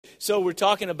So we're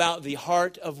talking about the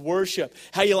heart of worship.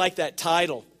 How you like that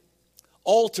title?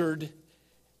 Altered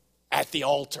at the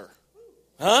altar.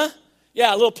 Huh?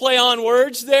 Yeah, a little play on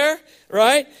words there,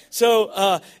 right?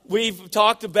 So we've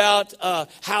talked about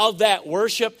how that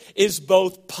worship is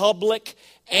both public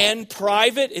and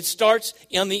private. It starts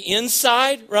on the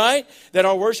inside, right? That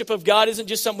our worship of God isn't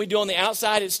just something we do on the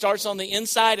outside. It starts on the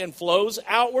inside and flows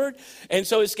outward. And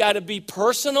so it's got to be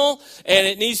personal, and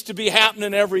it needs to be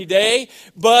happening every day.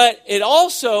 But it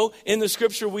also, in the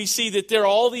scripture, we see that there are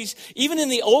all these, even in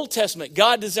the Old Testament,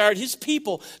 God desired his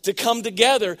people to come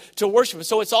together to worship him.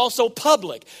 So it's also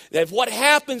public. That what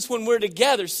happens when we're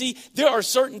together, see, there are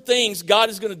certain things God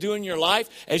is going to do in your life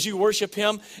as you worship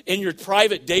him in your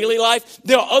private daily life.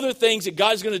 There are other things that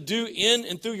God's going to do in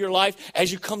and through your life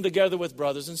as you come together with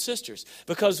brothers and sisters.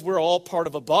 Because we're all part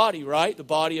of a body, right? The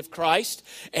body of Christ.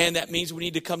 And that means we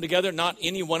need to come together. Not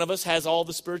any one of us has all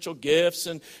the spiritual gifts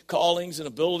and callings and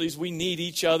abilities. We need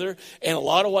each other. And a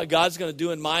lot of what God's going to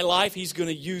do in my life, he's going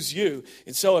to use you.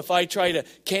 And so if I try to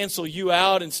cancel you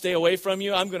out and stay away from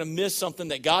you, I'm going to miss something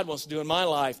that God wants to do in my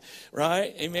life,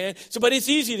 right? Amen. So, but it's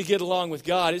easy to get along with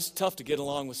God. It's tough to get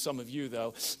along with some of you,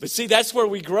 though. But see, that's where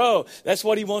we grow. That's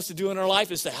what he wants to do in our life,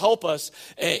 is to help us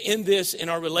in this, in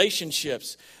our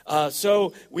relationships.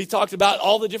 So we talked about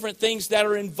all the different things that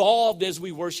are involved as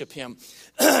we worship him.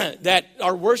 That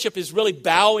our worship is really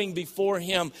bowing before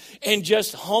him and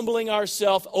just humbling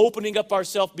ourselves, opening up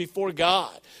ourselves before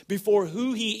God, before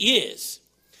who he is.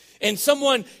 And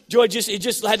someone, Joy,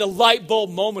 just had a light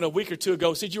bulb moment a week or two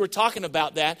ago. Said you were talking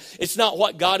about that. It's not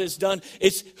what God has done.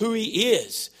 It's who he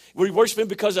is. We worship him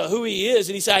because of who he is.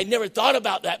 And he said, I'd never thought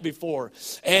about that before.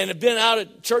 And I've been out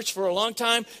of church for a long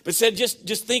time, but said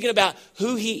just thinking about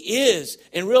who he is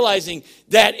and realizing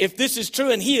that if this is true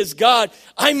and he is God,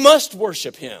 I must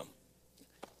worship him.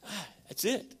 That's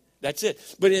it. That's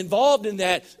it. But involved in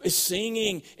that is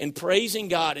singing and praising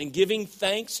God and giving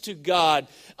thanks to God.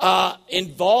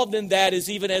 Involved in that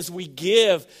is even as we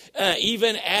give,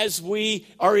 even as we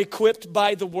are equipped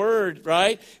by the word,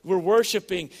 right? We're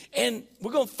worshiping. And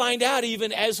we're going to find out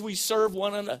even as we serve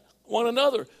one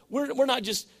another. We're not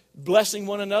just blessing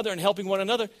one another and helping one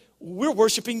another. We're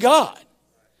worshiping God.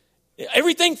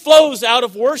 Everything flows out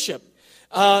of worship.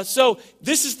 So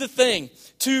this is the thing.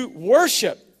 To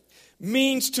worship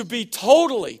means to be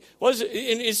totally, and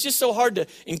it's just so hard to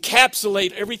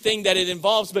encapsulate everything that it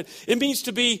involves, but it means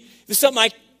to be, this is something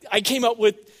I came up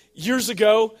with years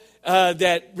ago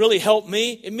that really helped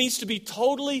me. It means to be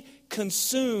totally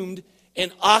consumed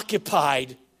and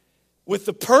occupied with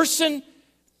the person,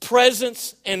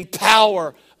 presence, and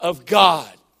power of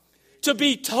God. To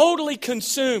be totally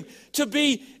consumed, to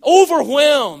be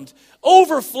overwhelmed,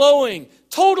 overflowing,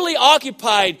 totally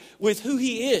occupied with who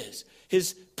he is,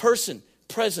 his person,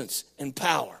 presence, and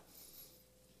power.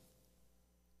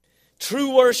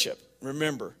 True worship,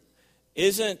 remember,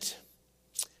 isn't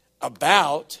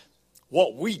about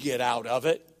what we get out of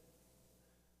it.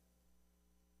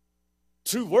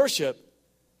 True worship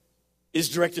is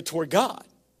directed toward God.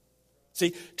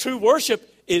 See, true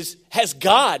worship has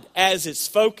God as its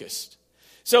focus.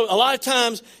 So a lot of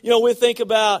times, we think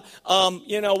about,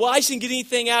 well, I shouldn't get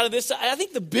anything out of this. I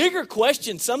think the bigger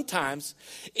question sometimes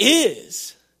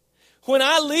is, when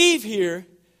I leave here,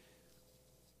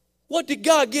 what did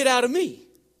God get out of me?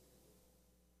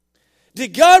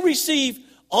 Did God receive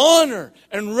honor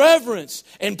and reverence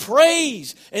and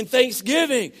praise and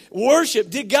thanksgiving,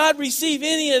 worship? Did God receive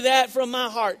any of that from my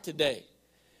heart today?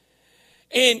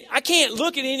 And I can't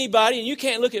look at anybody, and you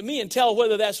can't look at me and tell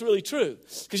whether that's really true.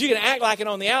 Because you can act like it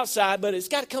on the outside, but it's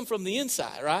got to come from the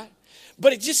inside, right?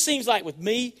 But it just seems like with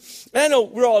me, and I know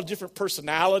we're all different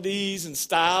personalities and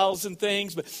styles and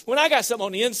things, but when I got something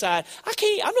on the inside, I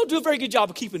don't do a very good job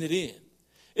of keeping it in.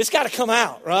 It's got to come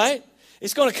out, right?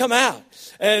 It's going to come out.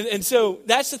 And so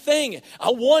that's the thing. I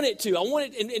want it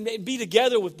and be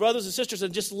together with brothers and sisters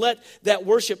and just let that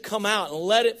worship come out and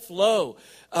let it flow.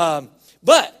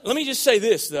 But let me just say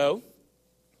this, though.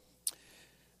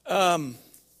 To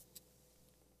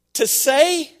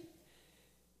say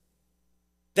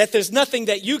that there's nothing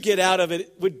that you get out of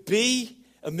it would be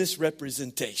a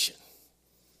misrepresentation.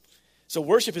 So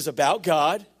worship is about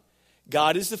God.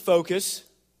 God is the focus.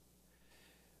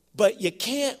 But you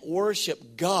can't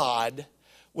worship God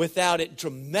without it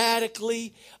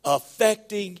dramatically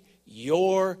affecting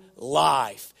your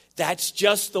life That's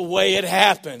just the way it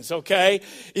happens, okay?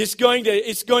 It's going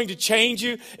to change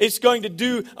you. It's going to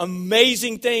do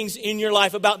amazing things in your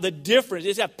life about the difference.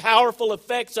 It's have powerful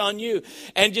effects on you.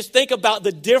 And just think about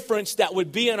the difference that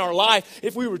would be in our life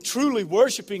if we were truly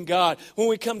worshiping God when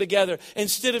we come together,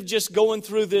 instead of just going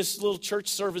through this little church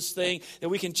service thing that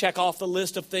we can check off the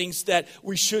list of things that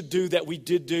we should do, that we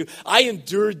did do. I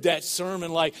endured that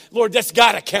sermon like, Lord, that's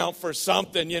got to count for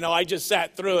something. I just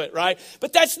sat through it, right?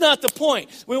 But that's not the point.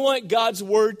 We want God's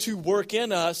word to work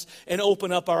in us and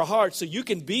open up our hearts so you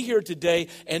can be here today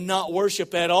and not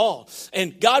worship at all.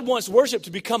 And God wants worship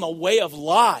to become a way of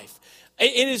life.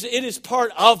 It is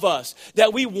part of us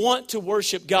that we want to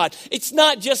worship God. It's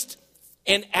not just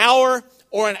an hour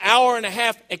or an hour and a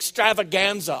half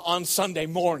extravaganza on Sunday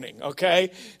morning,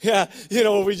 okay? Yeah,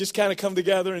 we just kind of come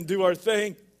together and do our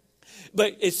thing.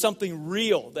 But it's something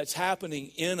real that's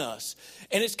happening in us.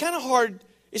 And it's kind of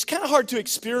hard to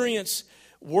experience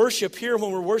worship here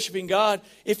when we're worshiping God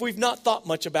if we've not thought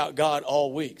much about God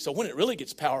all week. So when it really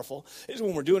gets powerful is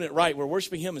when we're doing it right. We're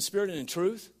worshiping Him in spirit and in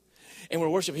truth. And we're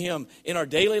worshiping Him in our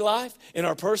daily life, in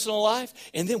our personal life.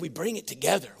 And then we bring it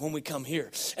together when we come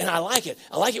here. And I like it.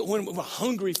 I like it when we're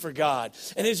hungry for God.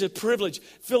 And it's a privilege.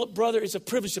 Philip, brother, it's a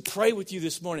privilege to pray with you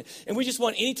this morning. And we just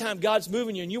want, anytime God's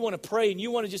moving you and you want to pray and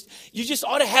you just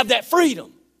ought to have that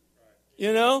freedom.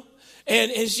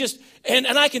 And it's just, and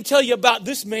I can tell you about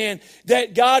this man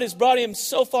that God has brought him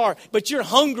so far, but you're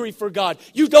hungry for God.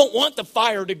 You don't want the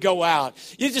fire to go out.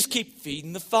 You just keep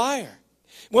feeding the fire.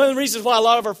 One of the reasons why a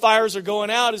lot of our fires are going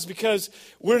out is because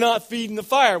we're not feeding the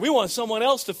fire. We want someone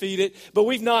else to feed it, but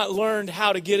we've not learned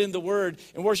how to get in the Word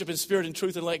and worship in spirit and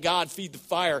truth and let God feed the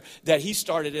fire that He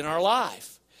started in our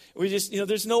life. We just,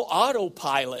 there's no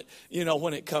autopilot,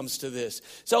 when it comes to this.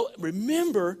 So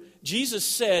remember, Jesus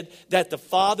said that the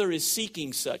Father is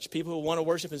seeking such. People who want to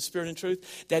worship in spirit and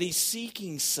truth, that He's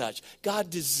seeking such. God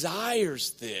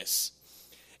desires this.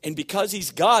 And because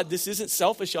He's God, this isn't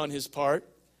selfish on His part.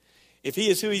 If He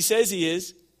is who He says He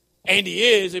is, and He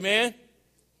is, amen?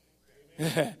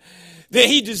 Then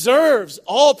He deserves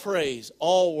all praise,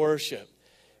 all worship.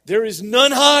 There is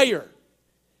none higher.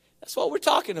 That's what we're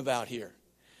talking about here.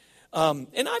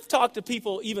 And I've talked to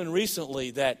people even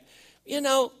recently that,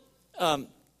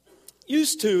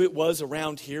 used to it was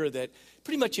around here that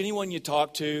pretty much anyone you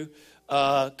talk to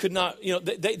could not,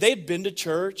 they'd been to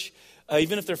church,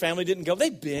 even if their family didn't go.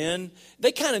 They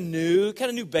kind of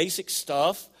knew basic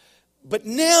stuff. But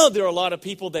now there are a lot of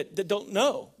people that don't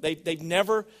know. They've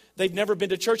never been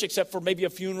to church except for maybe a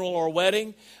funeral or a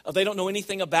wedding. They don't know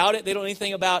anything about it. They don't know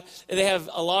anything about it. They have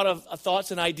a lot of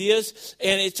thoughts and ideas,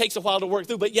 and it takes a while to work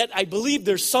through. But yet I believe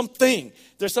there's something.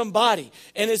 There's somebody.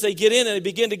 And as they get in and they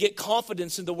begin to get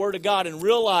confidence in the Word of God and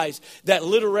realize that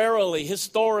literarily,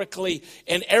 historically,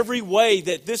 in every way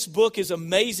that this book is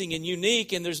amazing and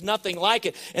unique and there's nothing like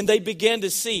it, and they begin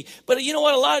to see. But you know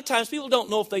what? A lot of times people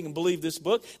don't know if they can believe this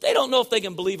book. They don't know if they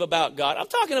can believe about God. I'm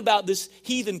talking about this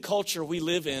heathen culture we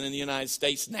live in the United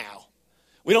States now.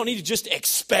 We don't need to just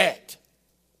expect.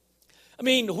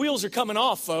 The wheels are coming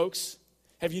off, folks.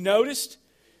 Have you noticed?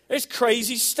 There's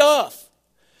crazy stuff.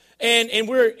 And I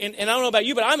don't know about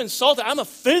you, but I'm insulted. I'm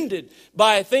offended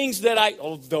by things that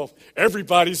although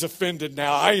everybody's offended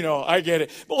now. I get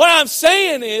it. But what I'm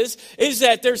saying is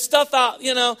that there's stuff out,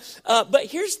 but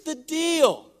here's the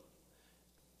deal.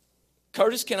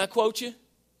 Curtis, can I quote you?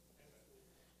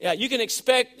 Yeah, you can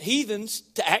expect heathens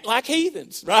to act like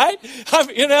heathens, right?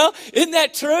 Isn't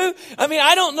that true?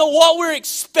 I don't know what we're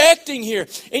expecting here.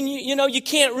 And you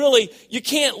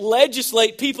can't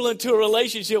legislate people into a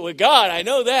relationship with God. I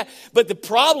know that. But the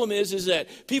problem is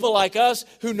that people like us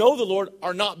who know the Lord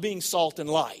are not being salt and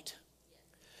light.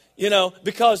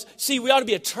 Because, see, we ought to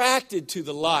be attracted to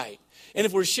the light. And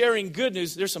if we're sharing good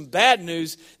news, there's some bad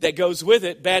news that goes with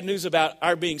it. Bad news about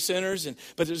our being sinners,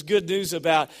 but there's good news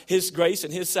about His grace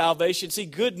and His salvation. See,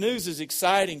 good news is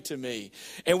exciting to me.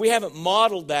 And we haven't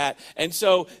modeled that. And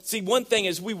so, see, one thing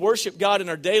is we worship God in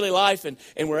our daily life and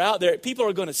we're out there. People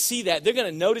are going to see that. They're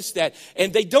going to notice that.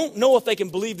 And they don't know if they can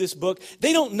believe this book.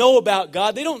 They don't know about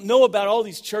God. They don't know about all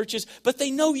these churches, but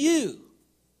they know you.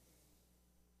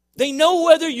 They know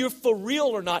whether you're for real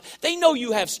or not. They know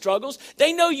you have struggles.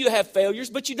 They know you have failures,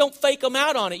 but you don't fake them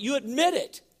out on it. You admit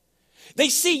it. They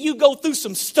see you go through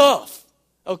some stuff,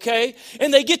 okay?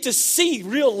 And they get to see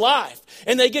real life.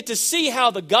 And they get to see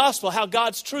how the gospel, how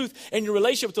God's truth and your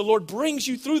relationship with the Lord brings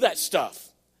you through that stuff.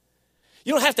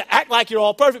 You don't have to act like you're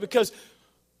all perfect because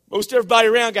most everybody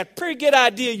around got a pretty good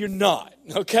idea you're not,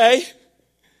 okay?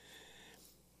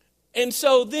 And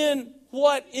so then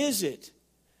what is it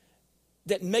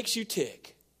that makes you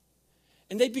tick?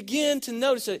 And they begin to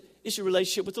notice that it's your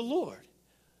relationship with the Lord.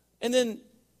 And then,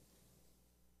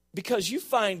 because you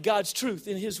find God's truth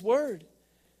in His Word.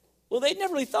 Well, they'd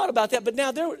never really thought about that, but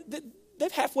now they're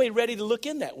halfway ready to look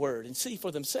in that Word and see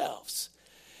for themselves.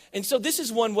 And so this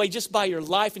is one way, just by your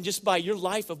life and just by your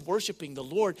life of worshiping the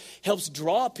Lord, helps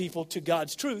draw people to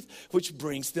God's truth, which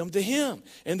brings them to Him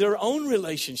and their own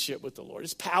relationship with the Lord.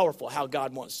 It's powerful how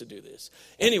God wants to do this.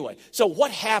 Anyway, so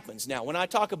what happens now when I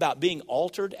talk about being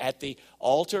altered at the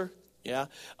altar?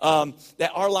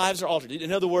 That our lives are altered.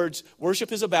 In other words,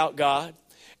 worship is about God.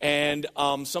 And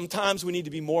sometimes we need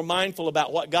to be more mindful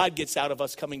about what God gets out of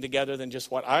us coming together than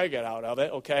just what I get out of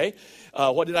it, okay?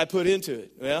 What did I put into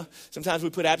it? Well, sometimes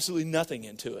we put absolutely nothing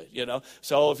into it,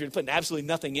 So if you're putting absolutely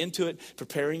nothing into it,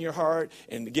 preparing your heart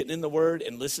and getting in the Word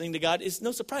and listening to God, it's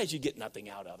no surprise you get nothing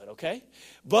out of it, okay?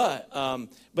 But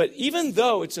even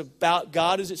though it's about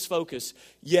God as its focus,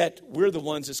 yet we're the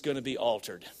ones that's going to be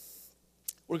altered.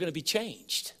 We're going to be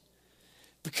changed.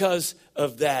 Because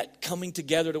of that coming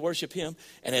together to worship Him,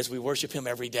 and as we worship Him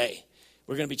every day,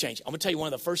 we're going to be changed. I'm going to tell you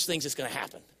one of the first things that's going to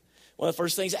happen. One of the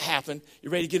first things that happen, you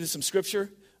ready to get into some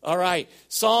scripture? All right.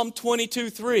 Psalm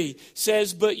 22:3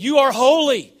 says, "But you are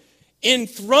holy,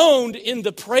 enthroned in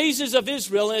the praises of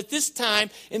Israel." And at this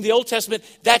time in the Old Testament,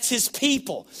 that's His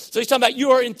people. So he's talking about you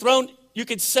are enthroned, you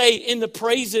could say, in the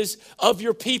praises of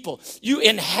your people. You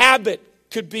inhabit,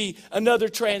 could be another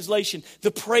translation,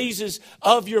 the praises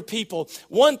of your people.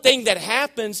 One thing that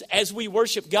happens as we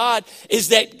worship God is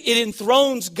that it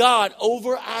enthrones God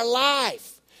over our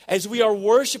life. As we are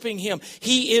worshiping Him,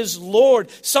 He is Lord.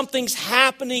 Something's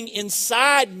happening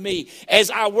inside me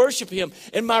as I worship Him.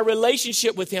 In my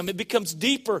relationship with Him, it becomes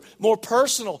deeper, more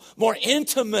personal, more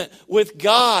intimate with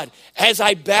God as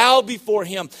I bow before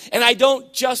Him. And I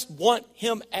don't just want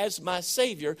Him as my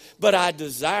Savior, but I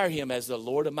desire Him as the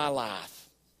Lord of my life.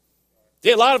 See,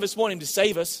 a lot of us want Him to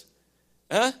save us.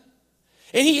 And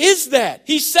He is that.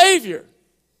 He's Savior.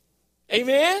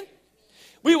 Amen?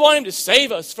 We want Him to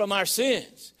save us from our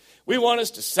sins. We want us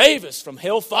to save us from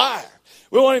hellfire.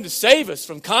 We want Him to save us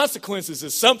from consequences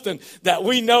of something that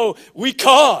we know we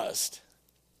caused.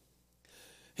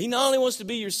 He not only wants to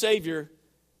be your Savior,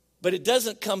 but it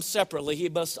doesn't come separately. He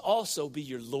must also be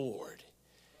your Lord.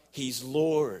 He's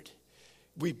Lord.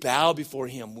 We bow before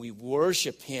Him. We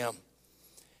worship Him.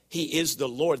 He is the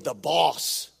Lord, the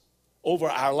boss over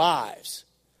our lives.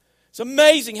 It's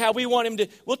amazing how we want Him to,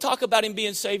 we'll talk about Him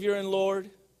being Savior and Lord,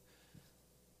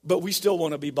 but we still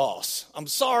want to be boss. I'm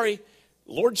sorry,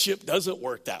 lordship doesn't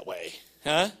work that way.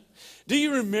 Do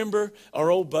you remember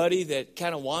our old buddy that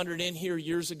kind of wandered in here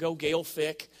years ago, Gail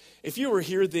Fick? If you were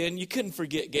here then, you couldn't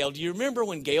forget Gail. Do you remember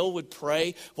when Gail would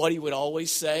pray, what he would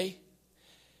always say?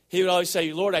 He would always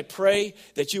say, "Lord, I pray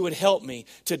that you would help me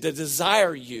to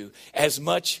desire you as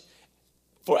much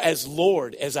as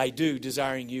Lord as I do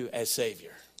desiring you as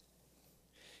Savior."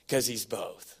 Because He's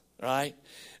both, right?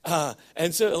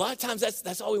 And so a lot of times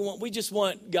that's all we want. We just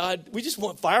want God. We just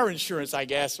want fire insurance, I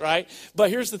guess, right? But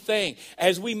here's the thing.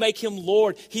 As we make Him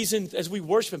Lord, as we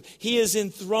worship Him, He is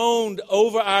enthroned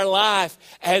over our life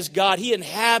as God. He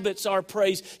inhabits our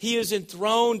praise. He is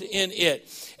enthroned in it.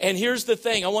 And here's the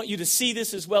thing. I want you to see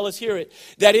this as well as hear it.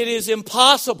 That it is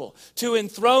impossible to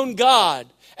enthrone God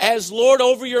as Lord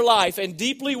over your life and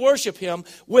deeply worship Him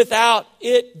without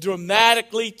it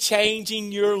dramatically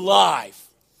changing your life.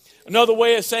 Another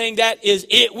way of saying that is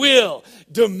it will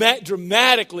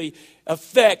dramatically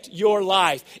affect your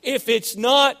life. If it's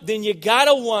not, then you got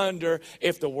to wonder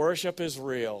if the worship is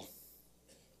real.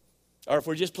 Or if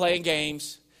we're just playing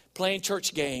games, playing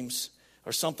church games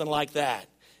or something like that.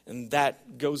 And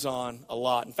that goes on a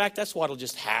lot. In fact, that's what will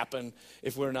just happen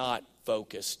if we're not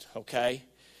focused, okay?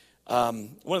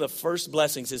 One of the first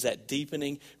blessings is that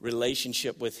deepening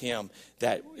relationship with Him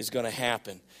that is going to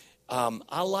happen.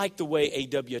 I like the way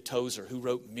A.W. Tozer, who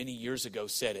wrote many years ago,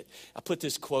 said it. I put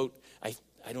this quote, I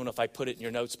don't know if I put it in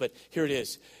your notes, but here it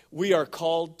is. We are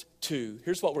called to,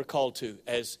 here's what we're called to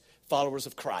as followers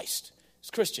of Christ.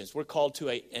 As Christians, we're called to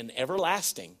an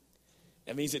everlasting,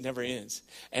 that means it never ends,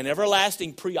 an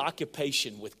everlasting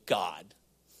preoccupation with God.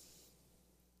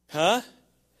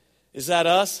 Is that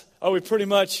us? Oh, we pretty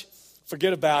much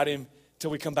forget about Him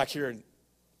until we come back here. And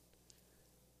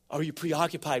are you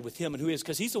preoccupied with Him and who He is?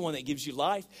 Because He's the one that gives you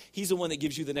life. He's the one that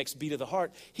gives you the next beat of the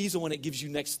heart. He's the one that gives you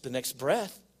the next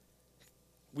breath.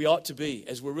 We ought to be,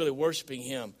 as we're really worshiping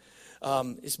Him.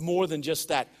 It's more than just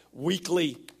that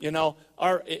weekly,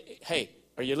 hey,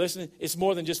 are you listening? It's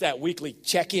more than just that weekly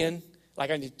check-in. Like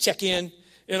I need to check in.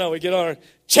 We get on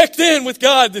checked in with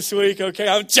God this week. Okay,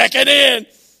 I'm checking in.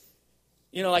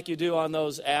 Like you do on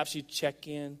those apps, you check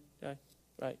in.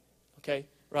 Right. Okay.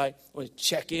 Right. We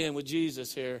check in with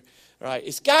Jesus here. Right.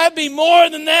 It's got to be more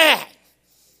than that.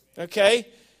 Okay?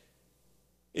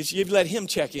 Is you let him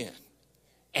check in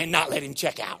and not let him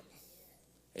check out.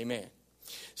 Amen.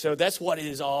 So that's what it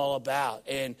is all about.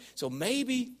 And so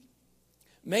maybe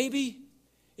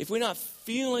if we're not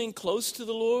feeling close to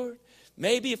the Lord,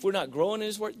 maybe if we're not growing in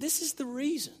his word, this is the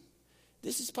reason.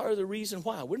 This is part of the reason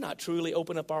why we're not truly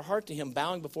opening up our heart to him,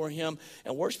 bowing before him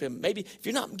and worshiping him. Maybe if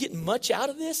you're not getting much out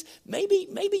of this, maybe,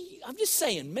 I'm just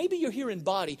saying, maybe you're here in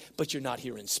body, but you're not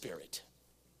here in spirit.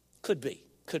 Could be.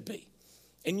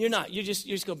 And you're not. You're just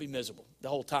going to be miserable the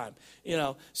whole time,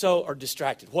 or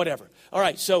distracted, whatever. All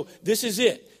right, so this is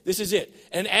it.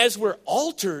 And as we're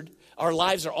altered, our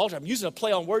lives are altered. I'm using a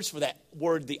play on words for that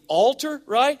word, the altar,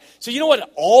 right? So you know what an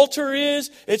altar is?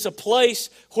 It's a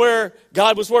place where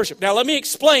God was worshiped. Now let me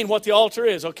explain what the altar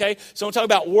is, okay? So I'm talking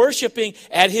about worshiping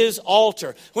at his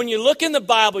altar. When you look in the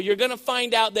Bible, you're going to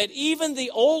find out that even the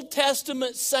Old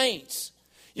Testament saints,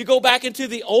 you go back into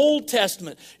the Old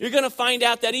Testament, you're going to find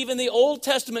out that even the Old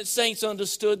Testament saints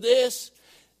understood this.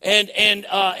 And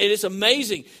it is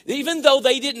amazing. Even though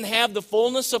they didn't have the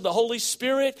fullness of the Holy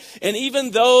Spirit, and even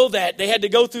though that they had to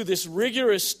go through this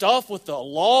rigorous stuff with the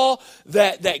law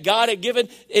that God had given,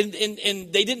 and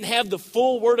they didn't have the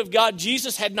full Word of God,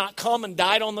 Jesus had not come and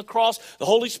died on the cross. The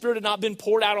Holy Spirit had not been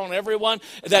poured out on everyone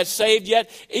that's saved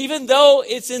yet. Even though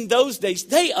it's in those days,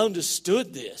 they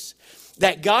understood this,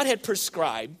 that God had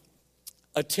prescribed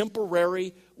a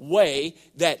temporary way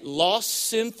that lost,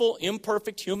 sinful,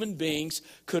 imperfect human beings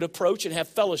could approach and have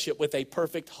fellowship with a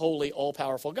perfect, holy,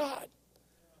 all-powerful God.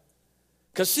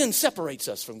 Because sin separates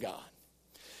us from God.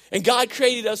 And God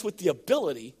created us with the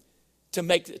ability to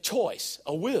make a choice,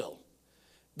 a will.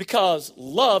 Because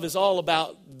love is all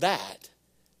about that,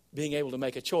 being able to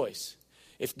make a choice.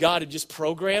 If God had just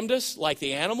programmed us like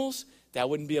the animals, that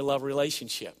wouldn't be a love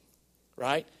relationship,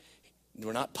 right?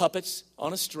 We're not puppets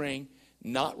on a string,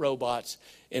 not robots.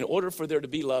 In order for there to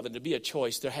be love and to be a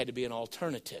choice, there had to be an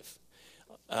alternative.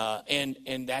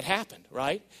 And that happened,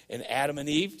 right? And Adam and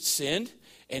Eve sinned,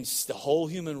 and the whole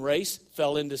human race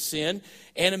fell into sin.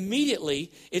 And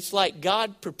immediately, it's like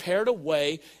God prepared a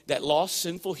way that lost,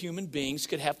 sinful human beings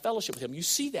could have fellowship with him. You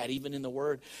see that even in the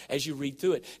Word as you read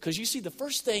through it. Because you see, the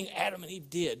first thing Adam and Eve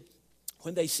did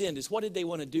when they sinned is, what did they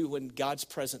want to do when God's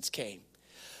presence came?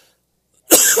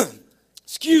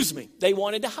 Excuse me. They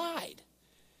wanted to hide.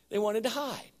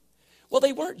 Well,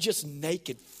 they weren't just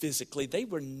naked physically. They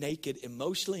were naked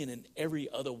emotionally and in every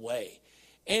other way.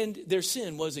 And their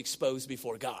sin was exposed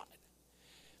before God.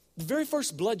 The very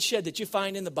first bloodshed that you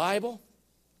find in the Bible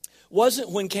wasn't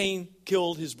when Cain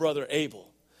killed his brother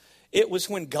Abel. It was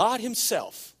when God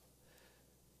himself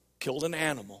killed an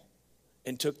animal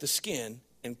and took the skin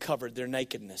and covered their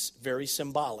nakedness. Very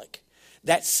symbolic.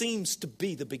 That seems to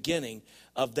be the beginning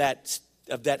of that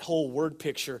whole word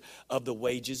picture of the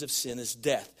wages of sin is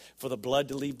death. For the blood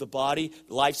to leave the body,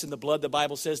 life's in the blood, the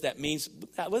Bible says. That means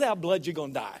without blood, you're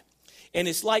going to die. And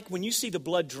it's like when you see the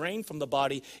blood drain from the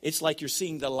body, it's like you're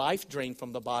seeing the life drain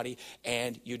from the body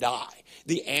and you die.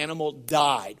 The animal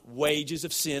died. Wages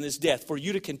of sin is death. For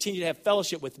you to continue to have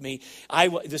fellowship with me,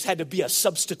 this had to be a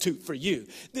substitute for you.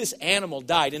 This animal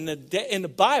died. In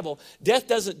the Bible, death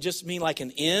doesn't just mean like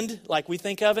an end, like we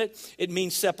think of it. It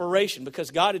means separation, because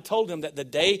God had told them that the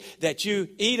day that you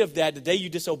eat of that, the day you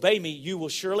disobey me, you will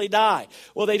surely die.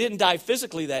 Well, they didn't die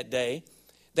physically that day.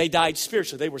 They died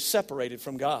spiritually. They were separated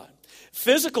from God.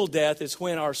 Physical death is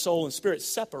when our soul and spirit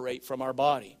separate from our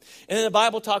body. And then the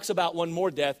Bible talks about one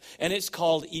more death, and it's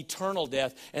called eternal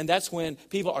death. And that's when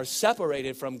people are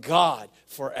separated from God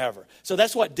forever. So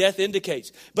that's what death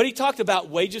indicates. But he talked about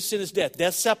wages of sin is death.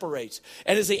 Death separates.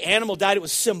 And as the animal died, it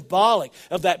was symbolic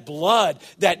of that blood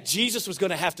that Jesus was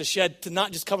going to have to shed to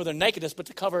not just cover their nakedness, but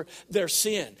to cover their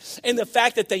sin. And the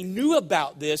fact that they knew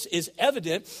about this is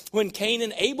evident when Cain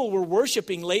and Abel were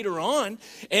worshiping later on,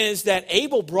 and is that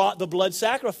Abel brought the blood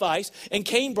sacrifice, and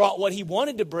Cain brought what he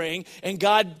wanted to bring, and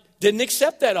God didn't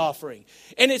accept that offering.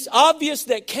 And it's obvious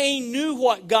that Cain knew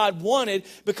what God wanted,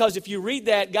 because if you read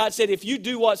that, God said, if you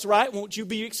do what's right, won't you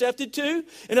be accepted too?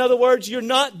 In other words, you're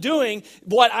not doing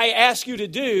what I ask you to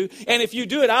do, and if you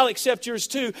do it, I'll accept yours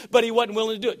too. But he wasn't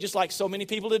willing to do it, just like so many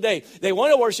people today. They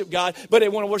want to worship God, but they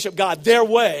want to worship God their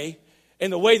way,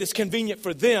 in the way that's convenient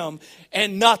for them,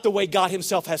 and not the way God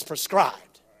himself has prescribed.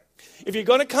 If you're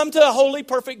going to come to a holy,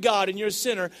 perfect God and you're a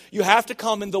sinner, you have to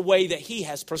come in the way that he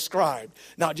has prescribed,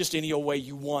 not just any old way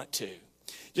you want to.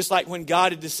 Just like when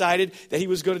God had decided that he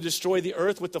was going to destroy the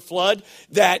earth with the flood,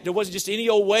 that there wasn't just any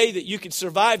old way that you could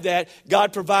survive that.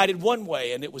 God provided one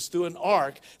way, and it was through an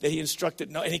ark that he instructed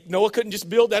Noah. And Noah couldn't just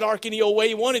build that ark any old way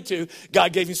he wanted to.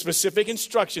 God gave him specific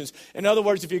instructions. In other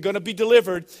words, if you're going to be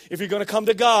delivered, if you're going to come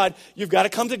to God, you've got to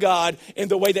come to God in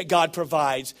the way that God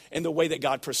provides and the way that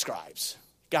God prescribes.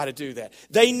 Got to do that.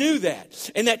 They knew that.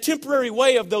 And that temporary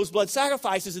way of those blood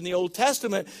sacrifices in the Old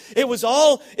Testament, it was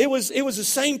the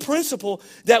same principle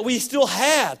that we still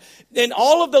have. And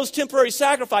all of those temporary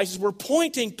sacrifices were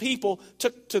pointing people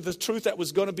to the truth that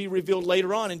was going to be revealed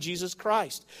later on in Jesus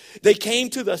Christ. They came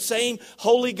to the same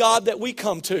holy God that we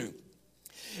come to.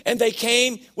 And they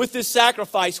came with this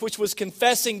sacrifice, which was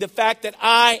confessing the fact that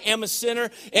I am a sinner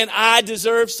and I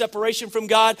deserve separation from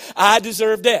God. I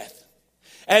deserve death.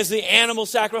 As the animal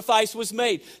sacrifice was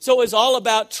made. So it was all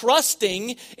about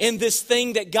trusting in this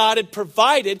thing that God had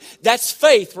provided. That's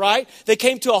faith, right? They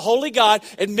came to a holy God,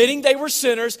 admitting they were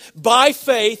sinners by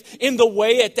faith in the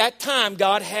way at that time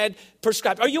God had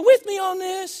prescribed. Are you with me on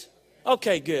this?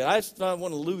 Okay, good. I don't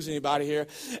want to lose anybody here.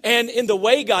 And in the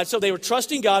way God, so they were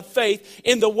trusting God, faith,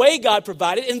 in the way God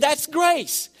provided, and that's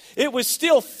grace. It was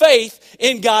still faith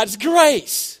in God's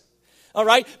grace. All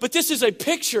right, but this is a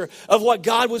picture of what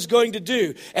God was going to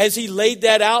do as he laid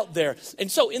that out there.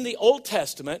 And so in the Old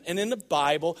Testament and in the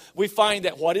Bible, we find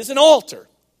that what is an altar?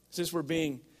 Since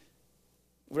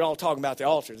we're all talking about the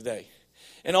altar today.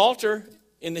 An altar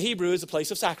in the Hebrew is a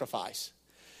place of sacrifice.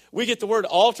 We get the word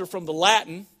altar from the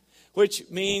Latin, which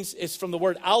means it's from the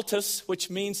word altus, which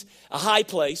means a high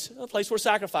place, a place where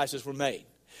sacrifices were made.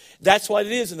 That's what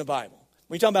it is in the Bible.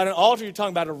 When you're talking about an altar, you're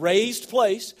talking about a raised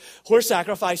place where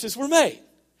sacrifices were made.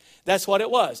 That's what it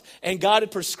was. And God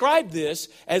had prescribed this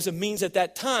as a means at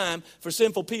that time for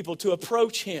sinful people to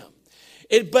approach him.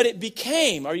 But it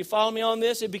became, are you following me on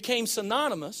this? It became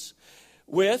synonymous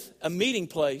with a meeting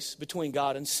place between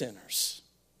God and sinners.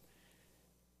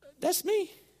 That's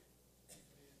me.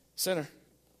 Sinner.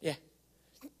 Yeah.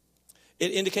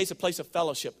 It indicates a place of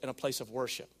fellowship and a place of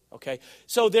worship. Okay,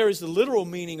 so there is the literal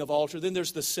meaning of altar. Then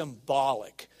there's the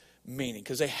symbolic meaning,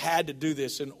 because they had to do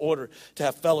this in order to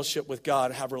have fellowship with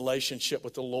God, have a relationship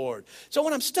with the Lord. So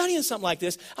when I'm studying something like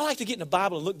this, I like to get in the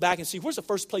Bible and look back and see where's the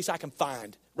first place I can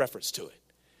find reference to it.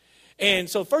 And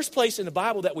so the first place in the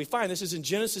Bible that we find, this is in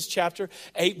Genesis chapter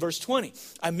 8, verse 20.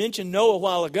 I mentioned Noah a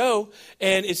while ago,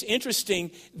 and it's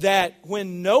interesting that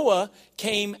when Noah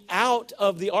came out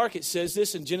of the ark, it says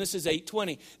this in Genesis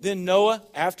 8:20. Then Noah,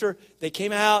 after they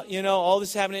came out, all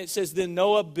this happened, it says, then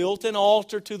Noah built an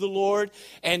altar to the Lord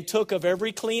and took of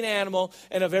every clean animal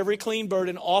and of every clean bird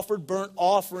and offered burnt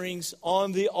offerings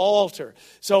on the altar.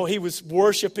 So he was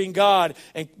worshiping God,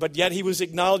 but yet he was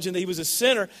acknowledging that he was a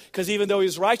sinner, because even though he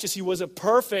was righteous, he wasn't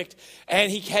perfect,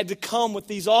 and he had to come with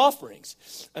these offerings.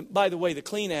 And by the way, the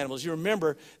clean animals, you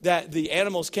remember that the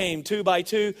animals came 2 by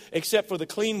 2, except for the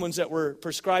clean ones that were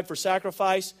prescribed for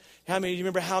sacrifice. Do you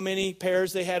remember how many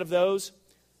pairs they had of those?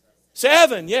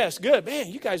 7, yes, good. Man,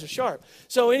 you guys are sharp.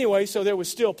 So anyway, so there was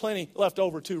still plenty left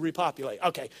over to repopulate.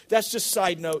 Okay, that's just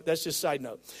side note.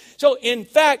 So in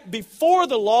fact, before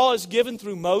the law is given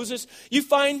through Moses, you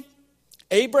find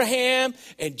Abraham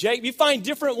and Jacob, you find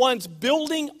different ones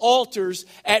building altars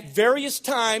at various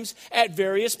times, at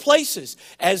various places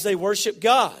as they worship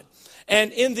God.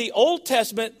 And in the Old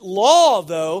Testament law,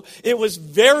 though, it was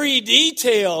very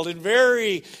detailed and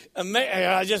very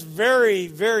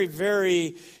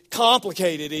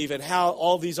complicated even how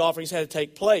all these offerings had to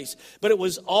take place. But it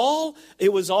was all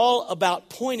about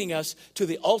pointing us to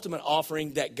the ultimate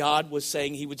offering that God was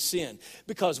saying he would send.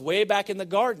 Because way back in the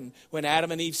garden, when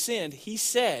Adam and Eve sinned, he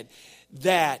said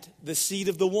that the seed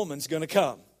of the woman's going to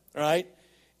come, right?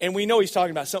 And we know he's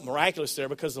talking about something miraculous there,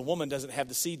 because the woman doesn't have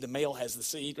the seed, the male has the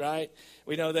seed, right?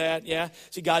 We know that, yeah?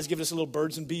 See, God's giving us a little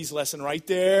birds and bees lesson right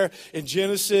there in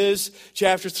Genesis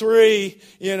chapter 3.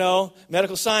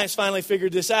 Medical science finally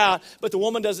figured this out, but the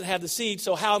woman doesn't have the seed,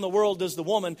 so how in the world does the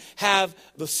woman have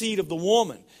the seed of the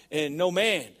woman and no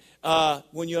man?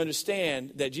 When you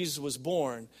understand that Jesus was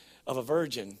born of a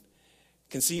virgin,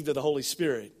 conceived of the Holy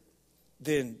Spirit,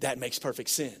 then that makes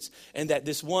perfect sense. And that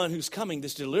this one who's coming,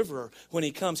 this deliverer, when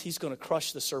he comes, he's going to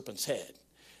crush the serpent's head.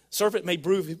 Serpent may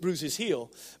bruise his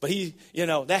heel, but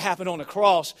that happened on the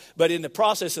cross. But in the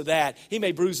process of that, he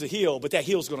may bruise the heel, but that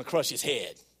heel's going to crush his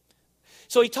head.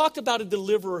 So he talked about a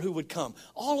deliverer who would come.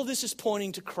 All of this is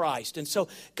pointing to Christ. And so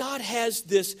God has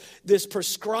this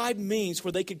prescribed means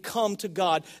where they could come to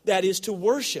God, that is to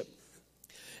worship.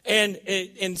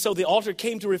 And so the altar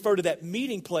came to refer to that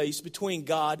meeting place between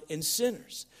God and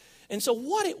sinners. And so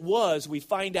what it was, we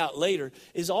find out later,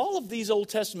 is all of these Old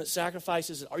Testament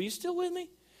sacrifices. Are you still with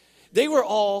me? They were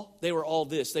all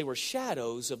this. They were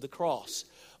shadows of the cross.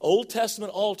 Old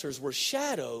Testament altars were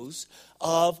shadows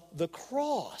of the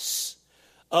cross,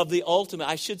 of the ultimate.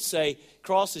 I should say,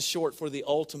 cross is short for the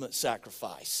ultimate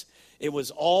sacrifice. It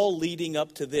was all leading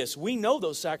up to this. We know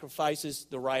those sacrifices,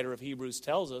 the writer of Hebrews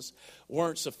tells us,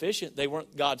 weren't sufficient. They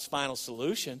weren't God's final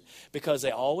solution because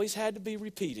they always had to be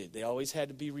repeated. They always had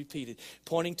to be repeated,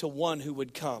 pointing to one who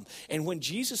would come. And when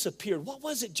Jesus appeared, what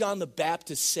was it John the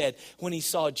Baptist said when he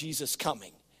saw Jesus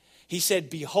coming? He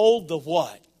said, behold the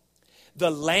what?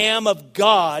 The Lamb of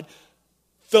God,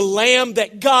 the Lamb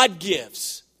that God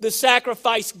gives, the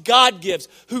sacrifice God gives,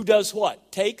 who does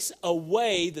what? Takes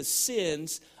away the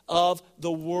sins of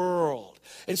the world.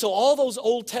 And so all those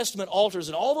Old Testament altars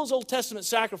and all those Old Testament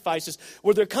sacrifices,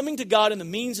 where they're coming to God in the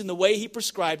means and the way He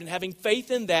prescribed and having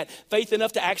faith in that, faith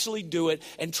enough to actually do it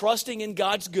and trusting in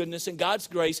God's goodness and God's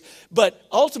grace. But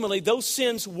ultimately, those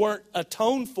sins weren't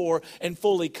atoned for and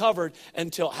fully covered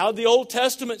until how the Old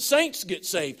Testament saints get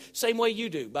saved. Same way you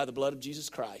do, by the blood of Jesus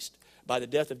Christ, by the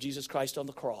death of Jesus Christ on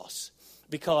the cross.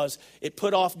 Because it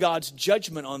put off God's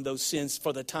judgment on those sins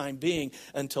for the time being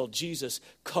until Jesus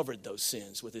covered those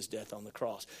sins with His death on the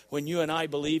cross. When you and I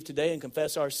believe today and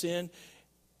confess our sin,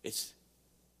 it's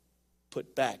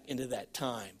put back into that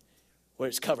time where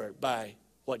it's covered by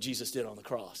what Jesus did on the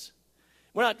cross.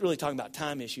 We're not really talking about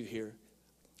time issue here,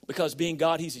 because being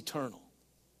God, He's eternal.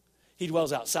 He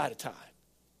dwells outside of time.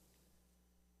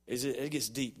 It gets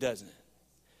deep, doesn't it?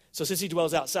 So since He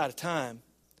dwells outside of time,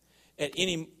 at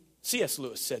any C.S.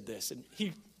 Lewis said this, and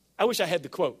I wish I had the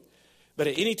quote, but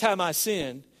at any time I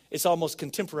sin, it's almost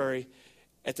contemporary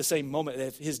at the same moment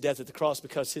of His death at the cross,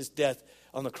 because His death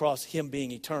on the cross, Him being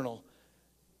eternal,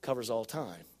 covers all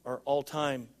time, or all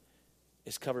time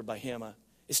is covered by Him.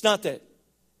 It's not that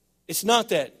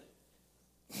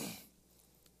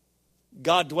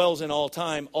God dwells in all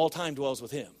time dwells with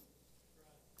Him.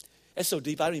 That's so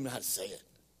deep, I don't even know how to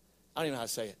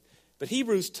say it. But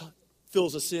Hebrews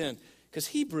fills us in. Because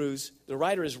Hebrews, the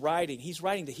writer is writing, he's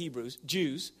writing to Hebrews,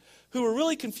 Jews, who were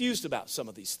really confused about some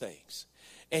of these things.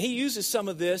 And he uses some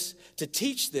of this to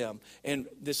teach them. And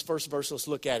this first verse, let's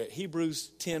look at it.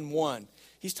 Hebrews 10:1.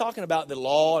 He's talking about the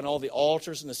law and all the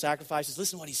altars and the sacrifices.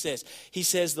 Listen to what he says. He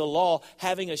says the law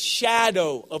having a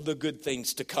shadow of the good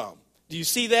things to come. Do you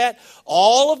see that?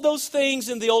 All of those things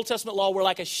in the Old Testament law were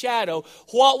like a shadow.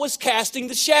 What was casting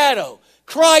the shadow?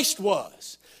 Christ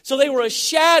was. So they were a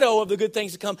shadow of the good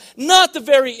things to come, not the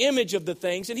very image of the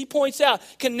things. And he points out,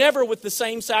 can never with the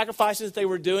same sacrifices that they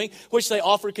were doing, which they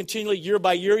offered continually year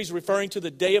by year, he's referring to the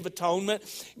Day of Atonement,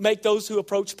 make those who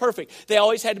approach perfect. They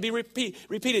always had to be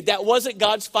repeated. That wasn't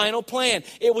God's final plan.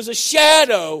 It was a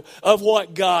shadow of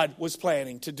what God was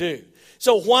planning to do.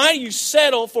 So why do you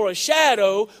settle for a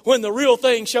shadow when the real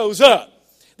thing shows up?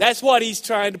 That's what he's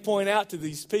trying to point out to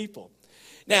these people.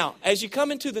 Now, as you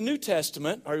come into the New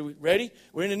Testament, are we ready?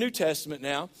 We're in the New Testament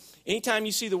now. Anytime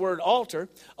you see the word altar,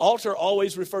 altar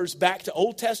always refers back to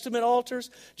Old Testament altars.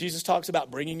 Jesus talks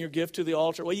about bringing your gift to the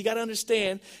altar. Well, you got to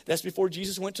understand, that's before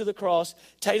Jesus went to the cross.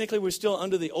 Technically, we're still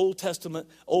under the Old Testament,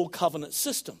 Old Covenant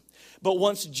system. But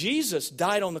once Jesus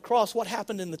died on the cross, what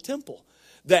happened in the temple?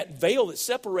 That veil that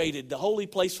separated the holy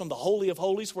place from the Holy of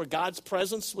Holies, where God's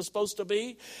presence was supposed to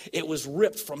be, it was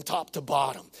ripped from top to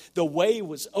bottom. The way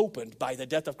was opened by the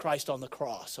death of Christ on the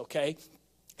cross, okay?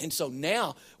 And so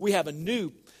now we have a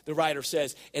new, the writer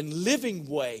says, and living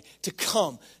way to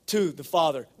come to the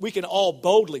Father. We can all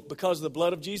boldly, because of the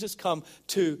blood of Jesus, come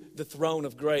to the throne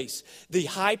of grace. The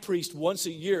high priest once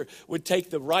a year would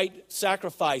take the right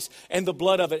sacrifice and the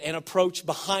blood of it and approach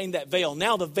behind that veil.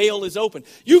 Now the veil is open.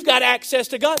 You've got access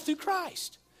to God through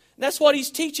Christ. And that's what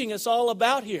he's teaching us all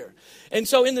about here. And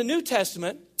so in the New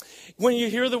Testament, when you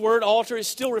hear the word altar, it's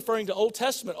still referring to Old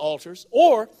Testament altars.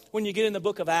 Or when you get in the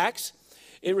book of Acts,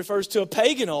 it refers to a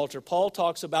pagan altar. Paul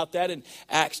talks about that in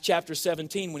Acts chapter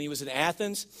 17 when he was in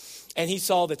Athens. And he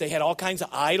saw that they had all kinds of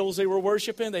idols they were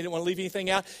worshiping. They didn't want to leave anything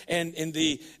out. And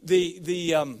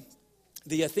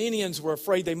the Athenians were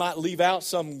afraid they might leave out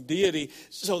some deity.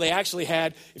 So they actually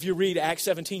had, if you read Acts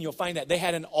 17, you'll find that they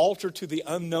had an altar to the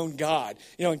unknown God,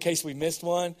 in case we missed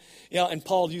one. And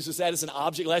Paul uses that as an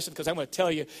object lesson, because I'm going to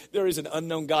tell you, there is an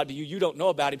unknown God to you. You don't know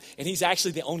about him. And he's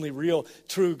actually the only real,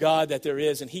 true God that there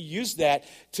is. And he used that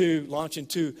to launch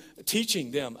into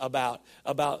teaching them about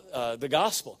the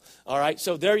gospel. All right,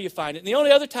 so there you find it. And the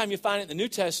only other time you find it in the New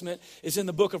Testament is in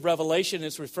the book of Revelation.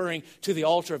 It's referring to the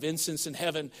altar of incense in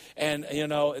heaven and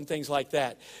things like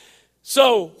that.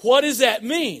 So what does that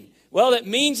mean? Well, it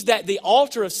means that the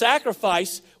altar of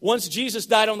sacrifice, once Jesus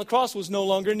died on the cross, was no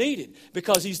longer needed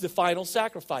because he's the final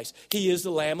sacrifice. He is the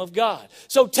Lamb of God.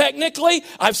 So technically,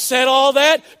 I've said all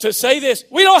that to say this.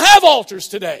 We don't have altars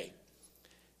today.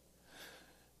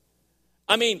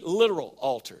 I mean literal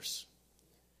altars.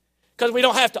 Because we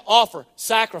don't have to offer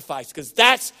sacrifice, because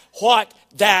that's what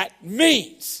that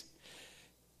means.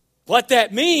 What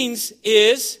that means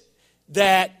is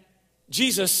that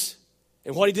Jesus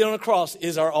and what he did on the cross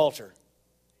is our altar.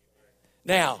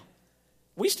 Now,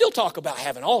 we still talk about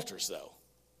having altars, though.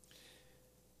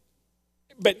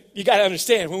 But you got to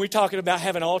understand, when we're talking about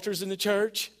having altars in the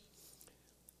church,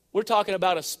 we're talking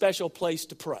about a special place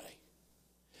to pray.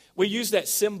 We use that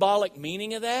symbolic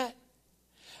meaning of that,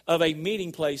 of a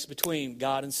meeting place between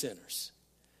God and sinners.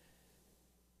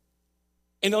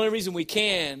 And the only reason we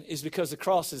can is because the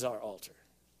cross is our altar.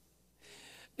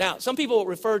 Now, some people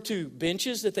refer to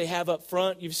benches that they have up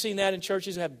front. You've seen that in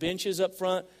churches that have benches up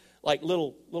front, like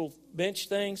little bench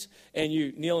things, and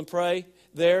you kneel and pray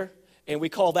there, and we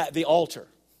call that the altar.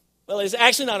 Well, it's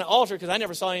actually not an altar because I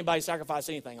never saw anybody sacrifice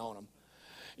anything on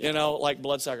them, like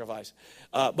blood sacrifice.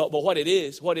 But what it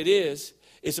is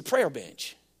a prayer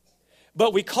bench.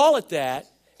 But we call it that,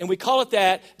 and we call it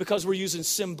that because we're using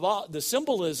the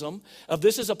symbolism of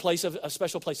this is a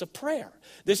special place of prayer.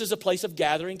 This is a place of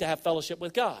gathering to have fellowship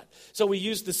with God. So we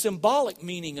use the symbolic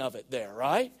meaning of it there,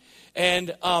 right?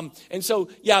 And so,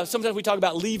 sometimes we talk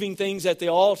about leaving things at the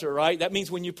altar, right? That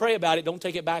means when you pray about it, don't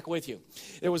take it back with you.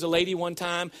 There was a lady one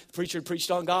time, the preacher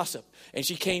preached on gossip, and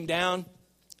she came down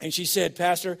and she said,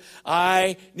 "Pastor,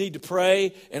 I need to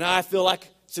pray, and I feel like,"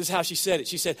 this is how she said it.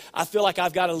 She said, "I feel like I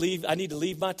need to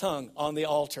leave my tongue on the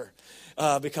altar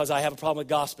because I have a problem with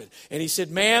gossip." And he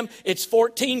said, "Ma'am, it's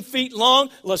 14 feet long.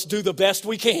 Let's do the best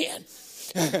we can."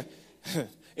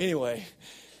 Anyway.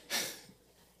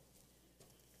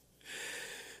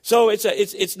 So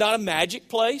it's not a magic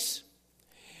place.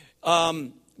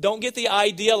 Don't get the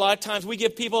idea. A lot of times we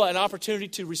give people an opportunity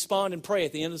to respond and pray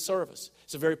at the end of the service.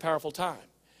 It's a very powerful time.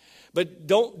 But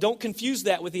don't confuse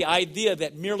that with the idea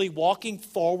that merely walking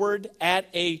forward at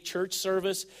a church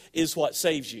service is what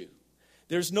saves you.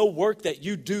 There's no work that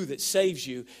you do that saves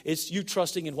you. It's you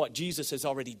trusting in what Jesus has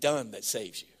already done that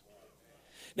saves you.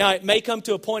 Now, it may come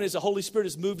to a point as the Holy Spirit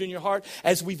has moved in your heart,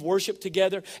 as we've worshiped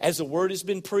together, as the Word has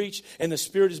been preached, and the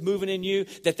Spirit is moving in you,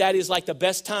 that is like the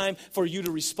best time for you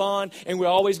to respond. And we're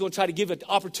always going to try to give an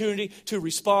opportunity to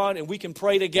respond, and we can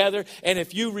pray together. And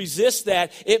if you resist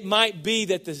that, it might be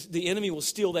that the enemy will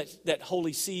steal that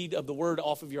holy seed of the Word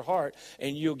off of your heart,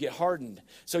 and you'll get hardened.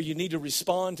 So you need to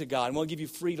respond to God, and we'll give you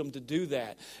freedom to do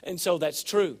that. And so that's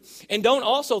true. And don't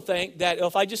also think that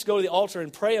if I just go to the altar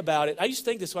and pray about it, I used to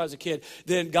think this when I was a kid,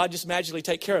 then God just magically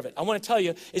take care of it. I want to tell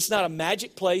you, it's not a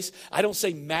magic place. I don't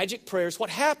say magic prayers. What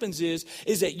happens is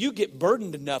that you get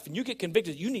burdened enough and you get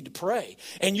convicted that you need to pray.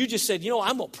 And you just said,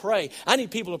 I'm going to pray. I need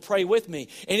people to pray with me.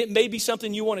 And it may be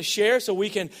something you want to share so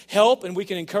we can help and we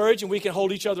can encourage and we can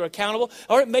hold each other accountable.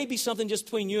 Or it may be something just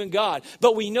between you and God.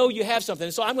 But we know you have something.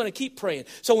 And so I'm going to keep praying.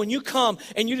 So when you come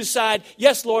and you decide,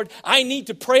 yes, Lord, I need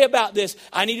to pray about this.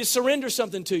 I need to surrender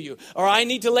something to you. Or I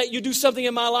need to let you do something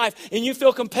in my life. And you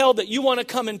feel compelled that you want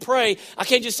to come and pray. I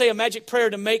can't just say a magic prayer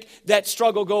to make that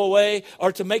struggle go away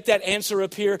or to make that answer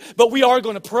appear, but we are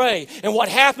going to pray. And what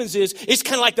happens is it's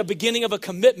kind of like the beginning of a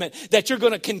commitment that you're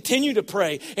going to continue to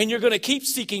pray and you're going to keep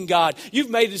seeking God. You've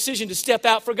made a decision to step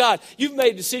out for God. You've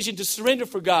made a decision to surrender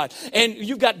for God. And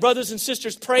you've got brothers and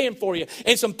sisters praying for you.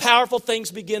 And some powerful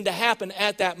things begin to happen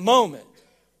at that moment.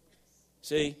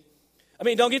 See?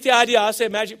 Don't get the idea. I say a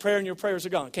magic prayer and your prayers are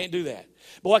gone. Can't do that.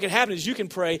 But what can happen is you can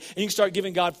pray and you can start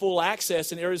giving God full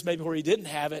access in areas maybe where he didn't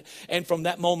have it. And from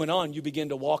that moment on, you begin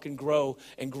to walk and grow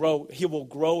and grow. He will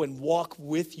grow and walk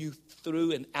with you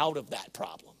through and out of that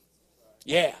problem.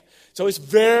 Yeah. So it's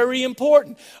very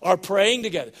important, our praying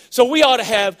together. So we ought to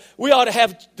have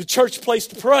the church place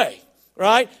to pray.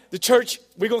 Right? The church,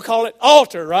 we're going to call it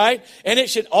altar, right? And it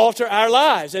should alter our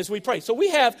lives as we pray. So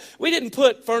we didn't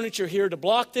put furniture here to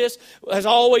block this. As I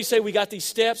always say, we got these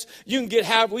steps. We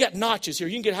got notches here.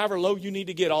 You can get however low you need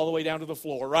to get all the way down to the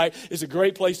floor, right? It's a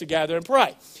great place to gather and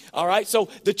pray. All right? So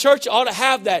the church ought to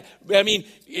have that.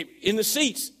 In the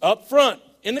seats, up front,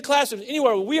 in the classrooms,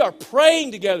 anywhere we are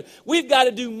praying together. We've got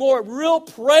to do more real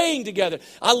praying together.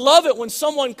 I love it when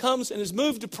someone comes and is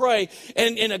moved to pray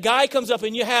and a guy comes up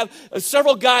and you have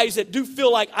several guys that do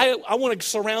feel like I want to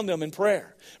surround them in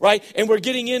prayer. Right? And we're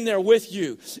getting in there with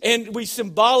you. And we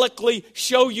symbolically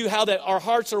show you how that our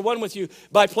hearts are one with you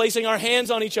by placing our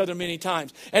hands on each other many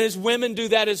times. And as women do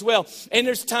that as well. And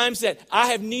there's times that I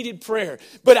have needed prayer,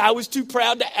 but I was too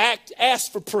proud to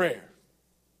ask for prayer.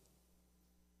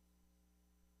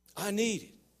 I need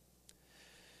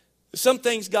it. Some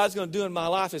things God's going to do in my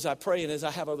life as I pray and as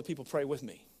I have other people pray with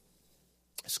me.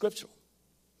 It's scriptural.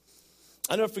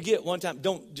 I'll never forget one time,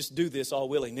 don't just do this all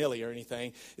willy-nilly or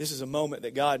anything. This is a moment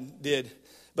that God did.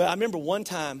 But I remember one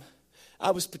time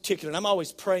I was particular, and I'm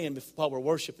always praying while we're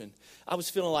worshiping. I was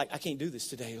feeling like, I can't do this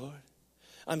today, Lord.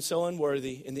 I'm so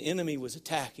unworthy, and the enemy was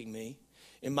attacking me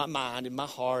in my mind, in my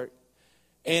heart.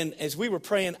 And as we were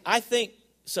praying, I think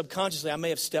subconsciously I may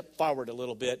have stepped forward a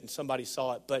little bit, and somebody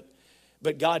saw it,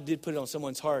 but God did put it on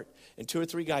someone's heart. And 2 or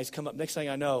 3 guys come up. Next thing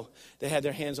I know, they had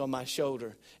their hands on my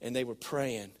shoulder, and they were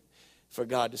praying for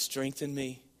God to strengthen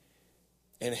me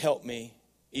and help me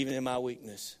even in my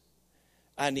weakness.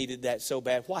 I needed that so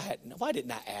bad. Why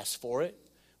didn't I ask for it?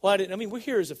 We're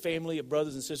here as a family of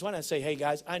brothers and sisters. Why didn't I say, hey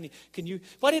guys,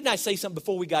 why didn't I say something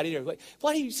before we got in here?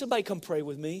 Why didn't somebody come pray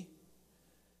with me?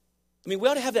 We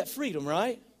ought to have that freedom,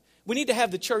 right? We need to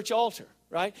have the church altar,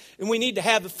 right? And we need to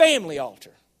have the family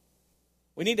altar.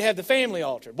 We need to have the family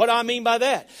altar. What do I mean by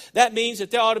that? That means that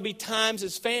there ought to be times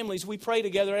as families we pray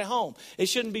together at home. It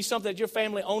shouldn't be something that your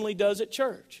family only does at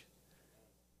church.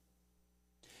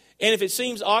 And if it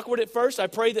seems awkward at first, I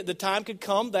pray that the time could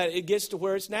come that it gets to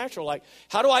where it's natural. Like,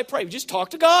 how do I pray? Just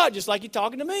talk to God, just like you're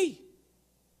talking to me.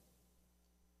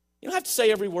 You don't have to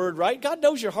say every word right. God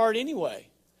knows your heart anyway.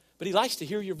 But He likes to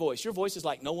hear your voice. Your voice is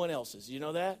like no one else's. You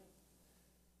know that?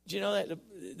 Do you know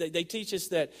that? They teach us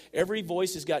that every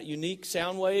voice has got unique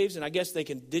sound waves, and I guess they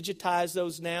can digitize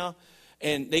those now.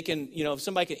 And they can, if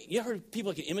somebody can, you ever heard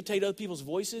people can imitate other people's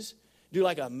voices? Do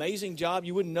like an amazing job.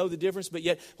 You wouldn't know the difference, but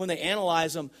yet when they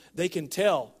analyze them, they can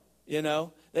tell,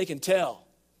 they can tell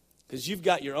because you've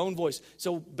got your own voice.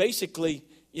 So basically,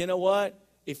 you know what?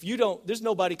 If you don't, there's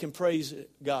nobody can praise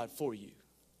God for you.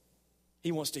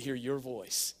 He wants to hear your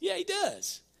voice. Yeah, He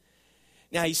does.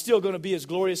 Now, He's still going to be as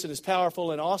glorious and as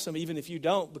powerful and awesome even if you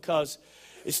don't, because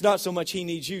it's not so much He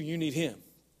needs you, you need Him.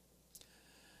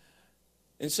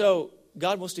 And so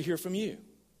God wants to hear from you.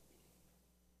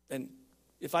 And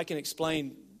if I can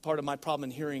explain part of my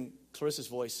problem in hearing Clarissa's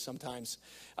voice sometimes,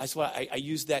 that's why I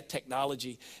use that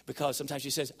technology, because sometimes she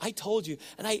says, I told you.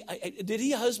 And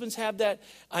did husbands have that?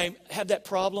 I have that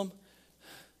problem?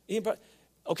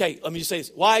 Okay, let me just say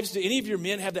this. Wives, do any of your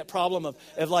men have that problem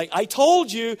of like, I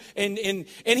told you, and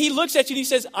he looks at you and he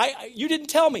says, you didn't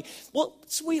tell me. Well,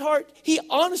 sweetheart,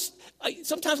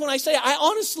 sometimes when I say I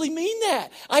honestly mean that.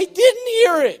 I didn't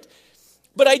hear it.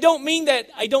 But I don't mean that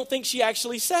I don't think she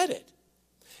actually said it.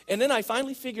 And then I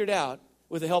finally figured out,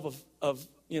 with the help of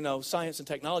science and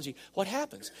technology, what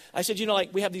happens. I said,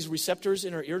 like we have these receptors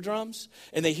in our eardrums,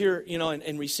 and they hear,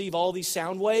 and receive all these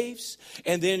sound waves,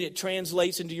 and then it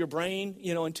translates into your brain,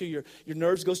 into your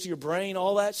nerves, goes to your brain,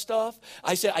 all that stuff.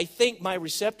 I said, I think my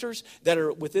receptors that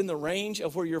are within the range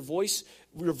of where your voice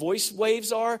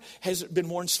waves are has been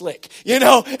worn slick, and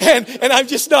I'm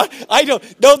just not,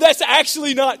 no, that's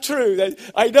actually not true.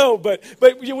 I know, but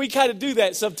we kind of do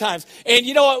that sometimes. And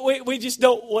you know what, we just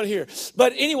don't want to hear.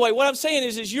 But anyway, what I'm saying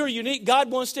is you're unique. God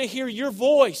wants to hear your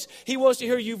voice. He wants to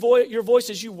hear your voice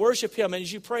as you worship Him and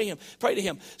as you pray to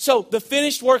Him. So the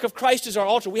finished work of Christ is our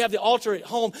altar. We have the altar at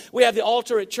home. We have the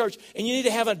altar at church. And you need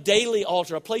to have a daily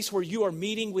altar, a place where you are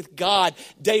meeting with God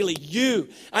daily.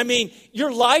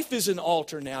 Your life is an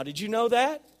altar now. Did you know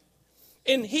that?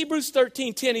 In Hebrews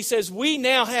 13:10, he says, we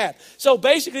now have. So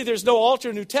basically, there's no altar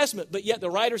in the New Testament, but yet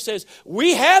the writer says,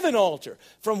 we have an altar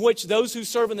from which those who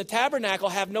serve in the tabernacle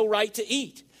have no right to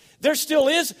eat. There still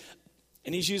is,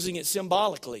 and he's using it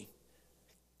symbolically,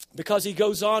 because he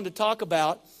goes on to talk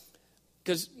about,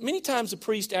 because many times the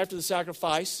priest, after the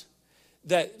sacrifice,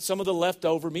 that some of the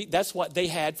leftover meat, that's what they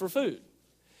had for food,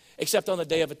 except on the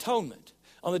Day of Atonement.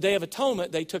 On the Day of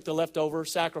Atonement, they took the leftover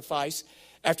sacrifice.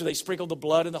 After they sprinkled the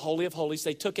blood in the Holy of Holies,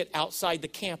 they took it outside the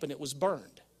camp and it was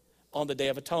burned on the Day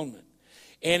of Atonement.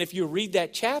 And if you read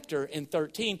that chapter in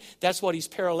 13, that's what he's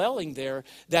paralleling there,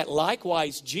 that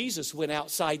likewise Jesus went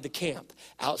outside the camp,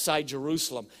 outside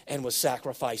Jerusalem, and was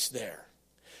sacrificed there.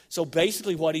 So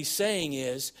basically what he's saying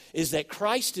is that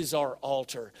Christ is our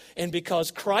altar. And because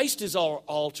Christ is our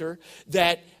altar,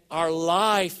 that our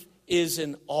life is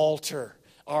an altar.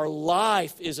 Our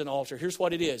life is an altar. Here's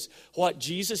what it is. What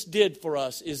Jesus did for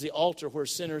us is the altar where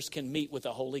sinners can meet with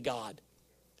a holy God.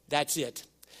 That's it.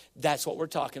 That's what we're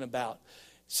talking about.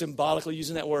 Symbolically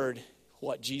using that word,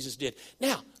 what Jesus did.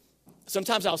 Now,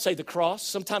 sometimes I'll say the cross.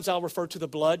 Sometimes I'll refer to the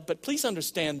blood. But please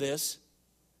understand this.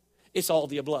 It's all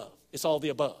the above. It's all the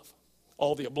above.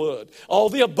 All the blood. All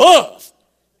the above.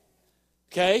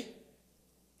 Okay?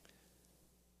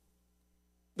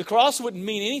 The cross wouldn't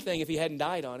mean anything if He hadn't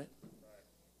died on it.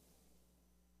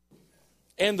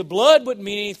 And the blood wouldn't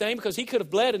mean anything because He could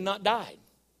have bled and not died.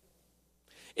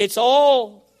 It's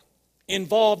all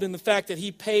involved in the fact that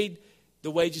he paid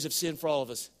the wages of sin for all of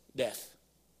us, death.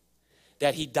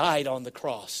 That he died on the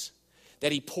cross.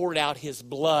 That he poured out his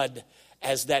blood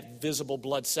as that visible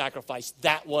blood sacrifice.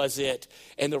 That was it.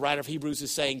 And the writer of Hebrews is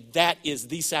saying that is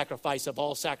the sacrifice of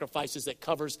all sacrifices that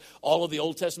covers all of the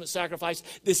Old Testament sacrifice.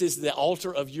 This is the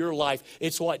altar of your life.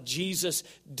 It's what Jesus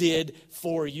did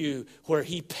for you, where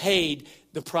he paid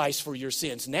the price for your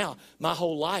sins. Now, my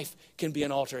whole life can be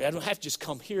an altar. I don't have to just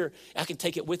come here. I can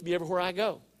take it with me everywhere I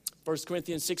go. 1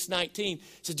 Corinthians 6:19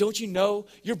 says, don't you know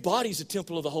your body's a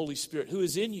temple of the Holy Spirit who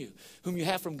is in you, whom you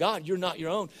have from God. You're not your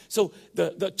own. So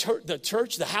the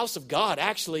church, the house of God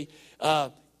actually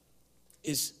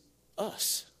is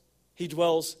us. He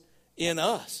dwells in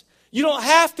us. You don't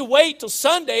have to wait till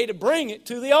Sunday to bring it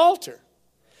to the altar.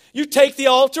 You take the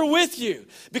altar with you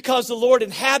because the Lord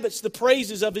inhabits the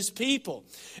praises of his people.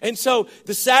 And so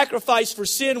the sacrifice for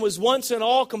sin was once and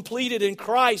all completed in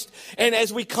Christ. And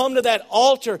as we come to that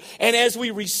altar and as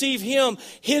we receive him,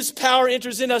 his power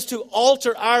enters in us to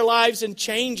alter our lives and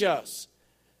change us.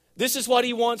 This is what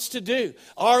he wants to do.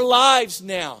 Our lives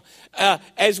now,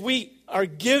 as we are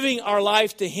giving our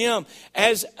life to him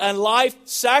as a life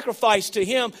sacrifice to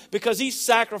him because he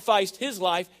sacrificed his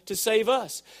life to save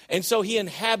us. And so he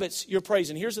inhabits your praise.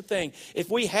 And here's the thing. If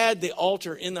we had the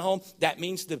altar in the home, that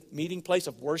means the meeting place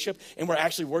of worship, and we're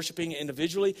actually worshiping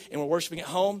individually and we're worshiping at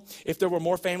home. If there were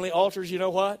more family altars, you know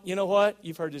what?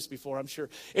 You've heard this before, I'm sure.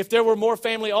 If there were more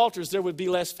family altars, there would be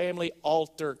less family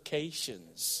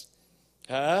altercations.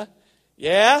 Huh?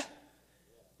 Yeah?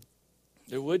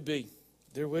 There would be.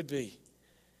 There would be.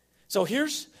 So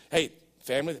hey,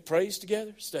 family that prays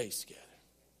together, stays together.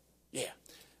 Yeah.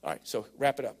 All right, so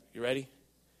wrap it up. You ready?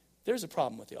 There's a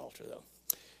problem with the altar, though.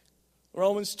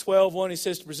 Romans 12:1, he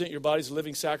says to present your bodies a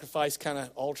living sacrifice, kind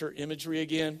of altar imagery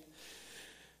again.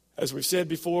 As we've said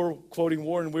before, quoting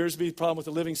Warren Wiersbe, the problem with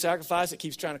the living sacrifice, it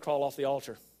keeps trying to crawl off the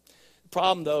altar. The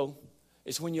problem, though,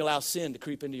 is when you allow sin to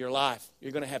creep into your life,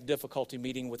 you're going to have difficulty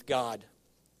meeting with God.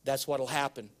 That's what will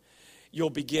happen.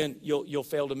 You'll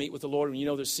fail to meet with the Lord when you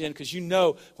know there's sin, because you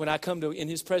know when I come in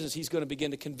his presence, he's going to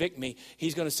begin to convict me.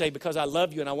 He's going to say, because I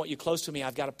love you and I want you close to me,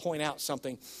 I've got to point out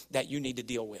something that you need to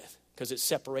deal with, because it's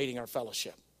separating our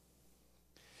fellowship.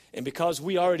 And because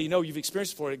we already know you've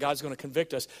experienced it before, God's going to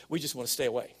convict us, we just want to stay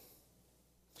away.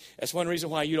 That's one reason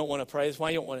why you don't want to pray. That's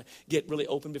why you don't want to get really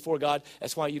open before God.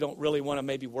 That's why you don't really want to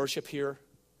maybe worship here,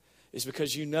 is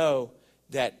because you know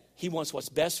that he wants what's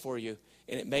best for you.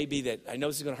 And it may be that, I know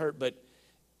this is going to hurt, but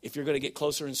if you're going to get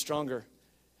closer and stronger,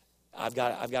 I've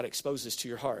got to expose this to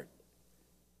your heart.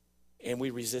 And we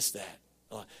resist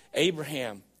that.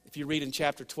 Abraham, if you read in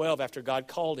chapter 12, after God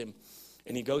called him,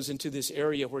 and he goes into this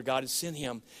area where God had sent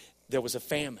him, there was a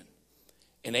famine.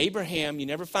 And Abraham, you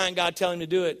never find God telling him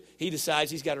to do it. He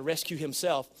decides he's got to rescue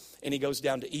himself, and he goes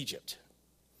down to Egypt.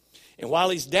 And while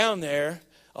he's down there,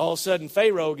 all of a sudden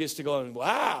Pharaoh gets to going,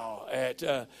 wow,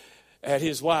 at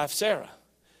his wife Sarah.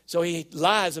 So he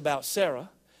lies about Sarah,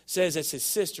 says it's his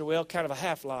sister. Well, kind of a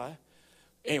half lie.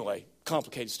 Anyway,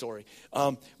 complicated story.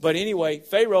 But anyway,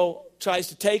 Pharaoh tries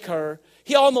to take her.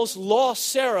 He almost lost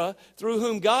Sarah, through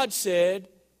whom God said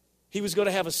he was going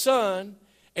to have a son.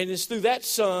 And it's through that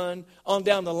son on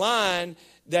down the line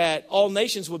that all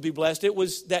nations would be blessed. It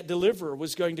was that deliverer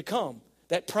was going to come.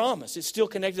 That promise. It's still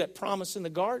connected to that promise in the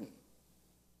garden.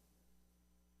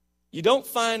 You don't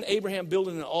find Abraham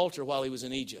building an altar while he was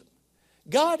in Egypt.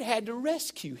 God had to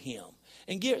rescue him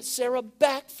and get Sarah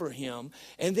back for him.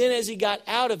 And then as he got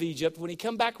out of Egypt, when he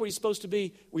come back where he's supposed to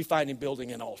be, we find him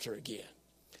building an altar again.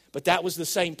 But that was the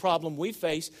same problem we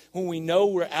face when we know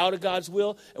we're out of God's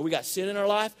will and we got sin in our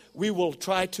life. We will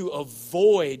try to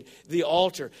avoid the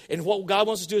altar. And what God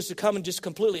wants us to do is to come and just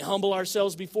completely humble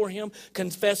ourselves before him,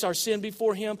 confess our sin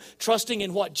before him, trusting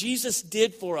in what Jesus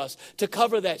did for us to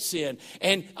cover that sin.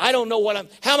 And I don't know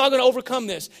how am I going to overcome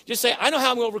this? Just say, I know how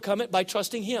I'm going to overcome it, by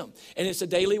trusting him. And it's a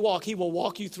daily walk. He will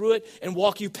walk you through it and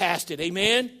walk you past it.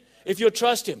 Amen? If you'll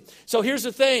trust him. So here's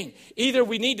the thing. Either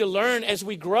we need to learn as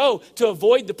we grow to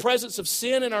avoid the presence of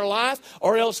sin in our life,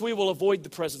 or else we will avoid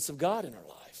the presence of God in our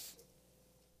life.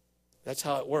 That's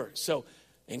how it works. So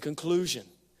in conclusion,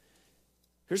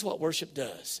 here's what worship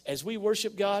does. As we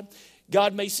worship God,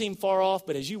 God may seem far off,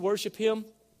 but as you worship him,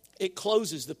 it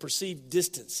closes the perceived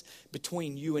distance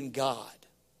between you and God.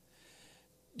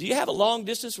 Do you have a long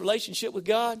distance relationship with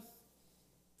God?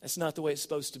 That's not the way it's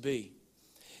supposed to be.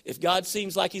 If God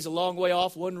seems like he's a long way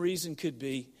off, one reason could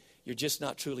be you're just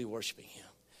not truly worshiping him.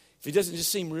 If he doesn't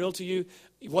just seem real to you,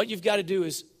 what you've got to do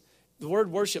is, the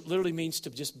word worship literally means to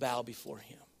just bow before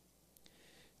him,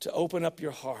 to open up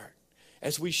your heart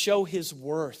as we show his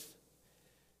worth.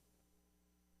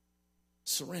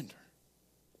 surrender.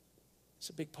 It's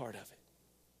a big part of it.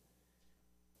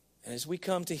 And as we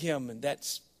come to Him,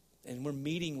 and we're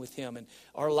meeting with Him, and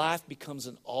our life becomes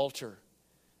an altar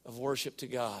of worship to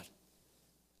God,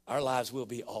 our lives will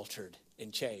be altered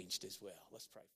and changed as well. Let's pray.